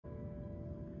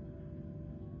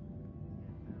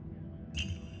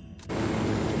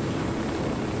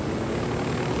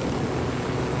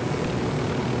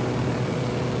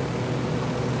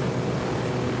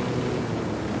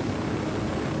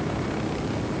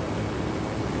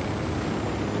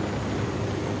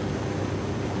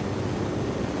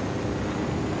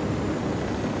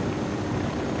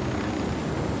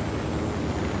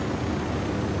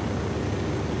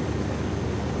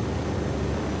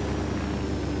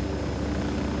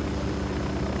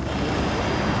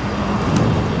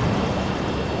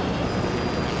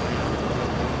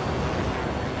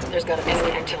There's gotta be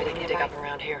any activity to dig up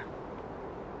around here.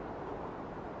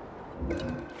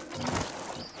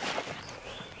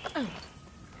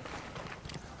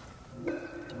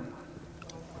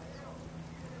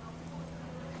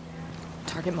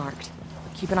 Target marked.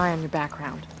 Keep an eye on your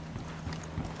background.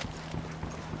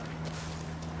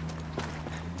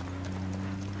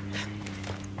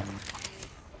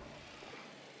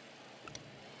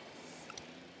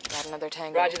 Got another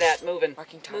tango. Roger that, moving.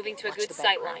 Moving to a good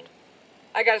sight line.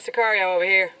 I got a Sicario over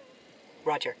here.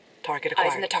 Roger. Target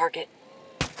acquired. Eyes on the target.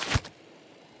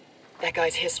 That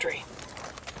guy's history.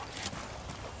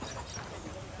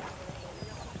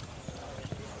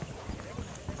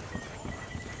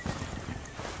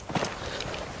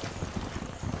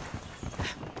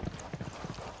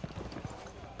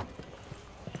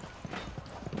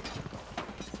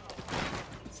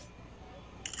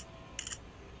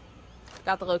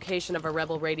 Got the location of a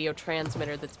rebel radio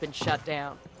transmitter that's been shut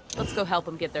down. Let's go help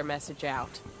them get their message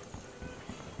out.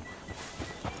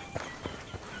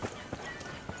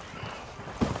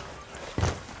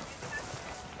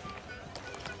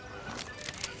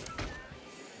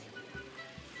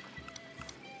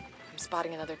 I'm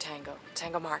spotting another tango.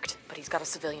 Tango marked, but he's got a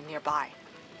civilian nearby.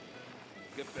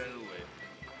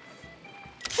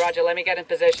 Roger, let me get in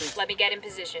position. Let me get in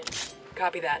position.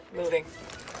 Copy that. Moving.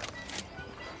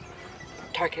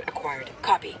 Target acquired.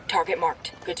 Copy. Target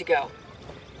marked. Good to go.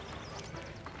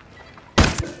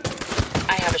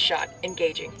 I have a shot.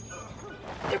 Engaging.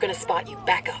 They're gonna spot you.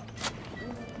 Back up.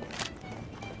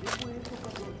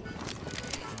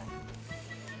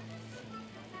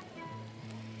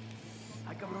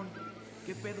 Ay, cabrón.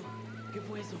 ¿Qué pedo? ¿Qué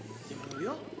fue eso? ¿Se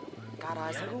movió? Got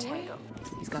eyes on a tango.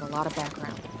 He's got a lot of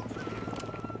background.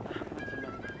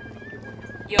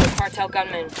 Yo, cartel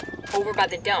gunman. Over by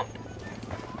the dump.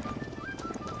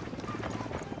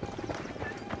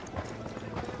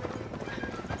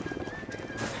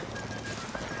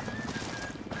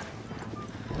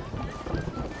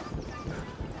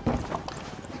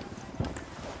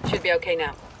 Should be okay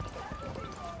now.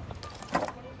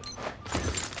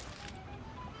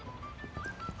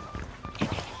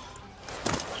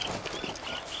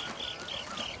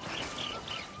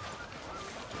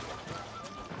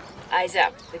 Eyes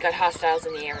up. We got hostiles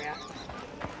in the area.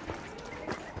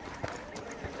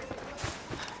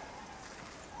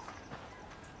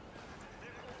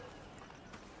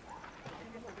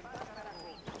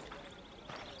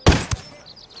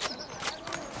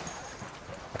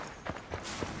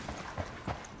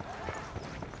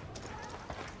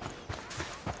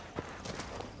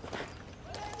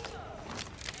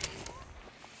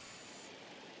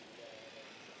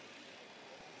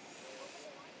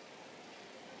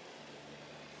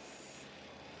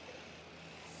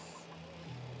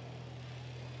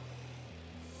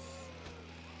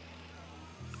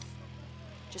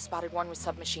 Just spotted one with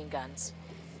submachine guns.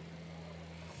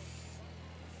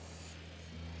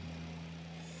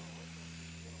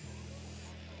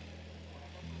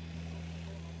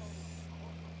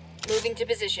 Moving to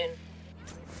position.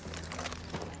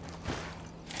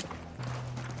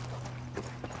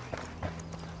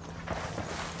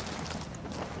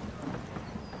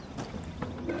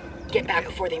 Get back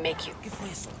before they make you. ¿Qué fue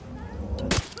eso?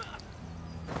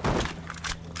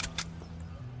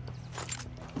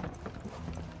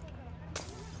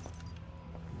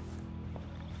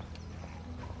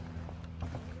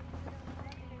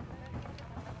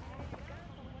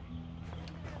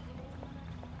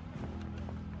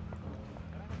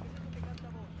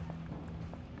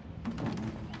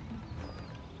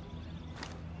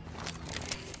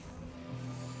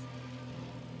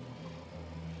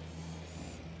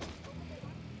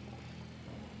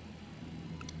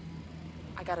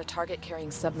 I got a target carrying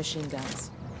submachine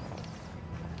guns.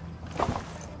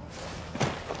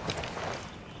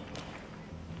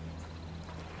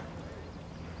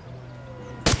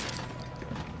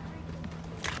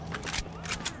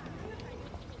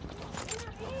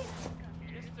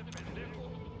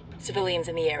 Civilians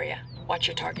in the area. Watch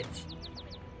your targets.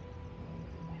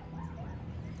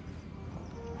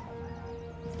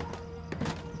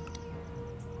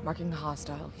 Marking the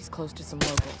hostile. He's close to some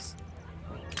locals.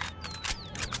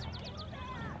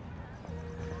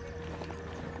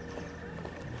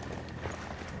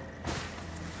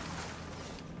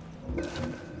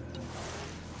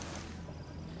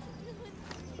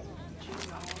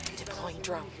 Deploying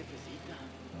drone.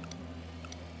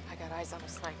 I got eyes on a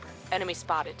sniper. Enemy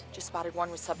spotted. Just spotted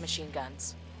one with submachine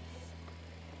guns.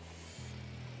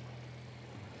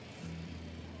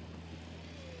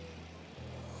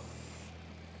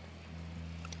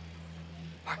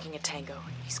 Marking a tango.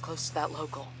 He's close to that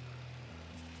local.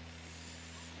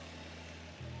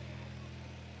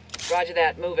 Roger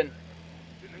that, moving.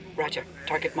 Roger.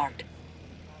 Target marked.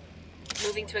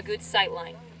 Moving to a good sight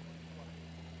line.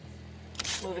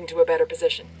 Moving to a better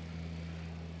position.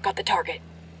 Got the target.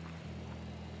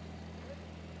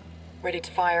 Ready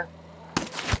to fire.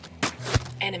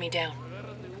 Enemy down.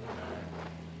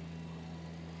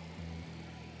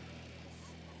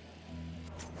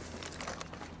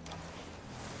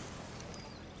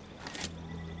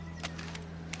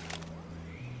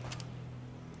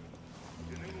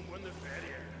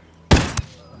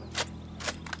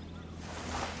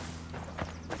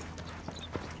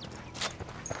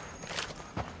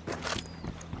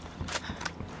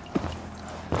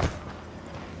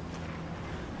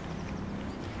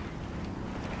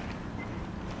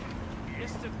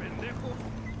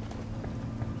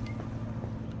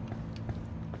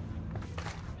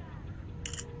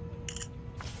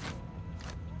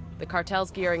 The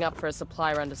cartel's gearing up for a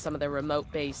supply run to some of their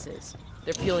remote bases.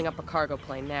 They're fueling up a cargo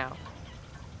plane now.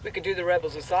 We could do the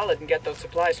rebels a solid and get those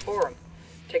supplies for them.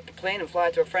 Take the plane and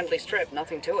fly to a friendly strip,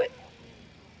 nothing to it.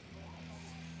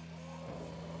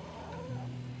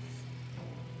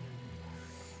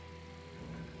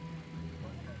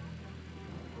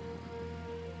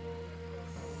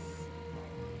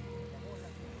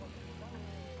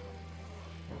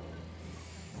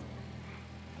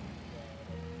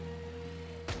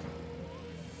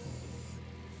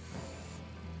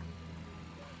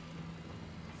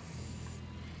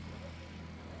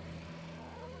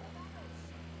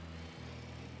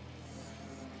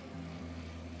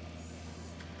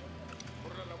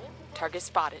 Target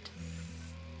spotted.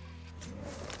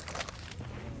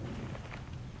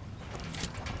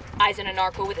 Eyes on a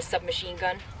narco with a submachine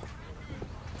gun.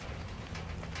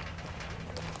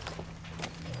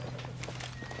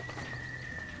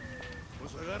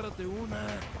 Pues agárrate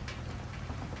una.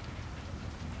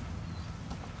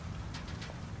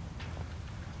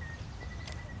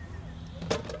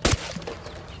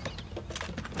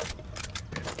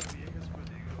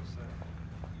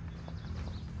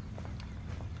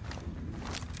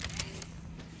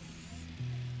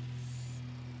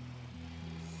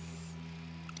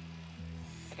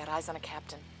 I got eyes on a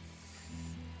captain.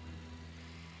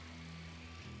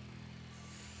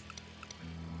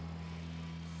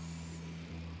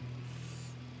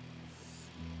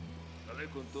 Dale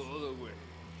con todo, güey.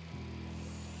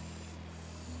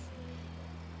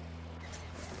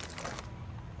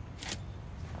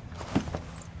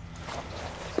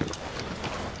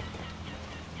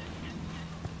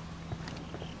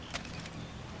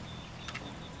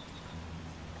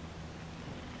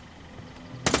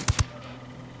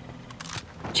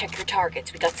 Check your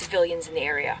targets. We got civilians in the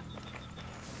area.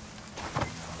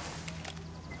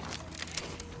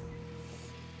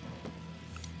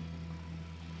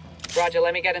 Roger,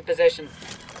 let me get in position.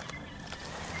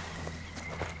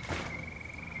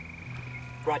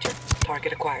 Roger.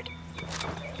 Target acquired.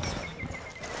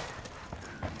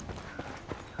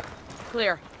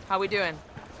 Clear. How we doing?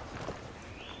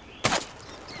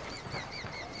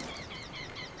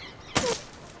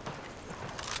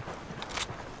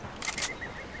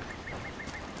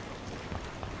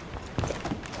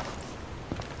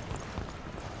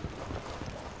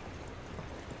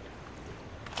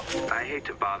 I hate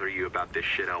to bother you about this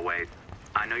shit, Elway.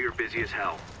 I know you're busy as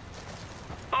hell.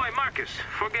 Oh, hey, Marcus,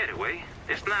 forget it, Way.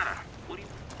 It's nada. What do you...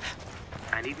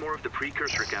 I need more of the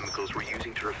precursor chemicals we're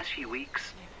using to refresh few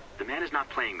weeks. The man is not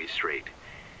playing me straight.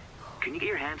 Can you get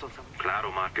your hands on something?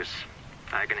 Claro, Marcus.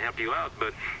 I can help you out,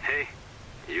 but hey,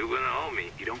 you're gonna owe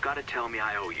me. You don't gotta tell me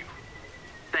I owe you.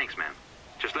 Thanks, man.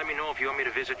 Just let me know if you want me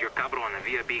to visit your cabron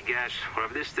via B gas, or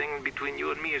if this thing between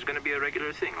you and me is gonna be a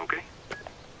regular thing, okay?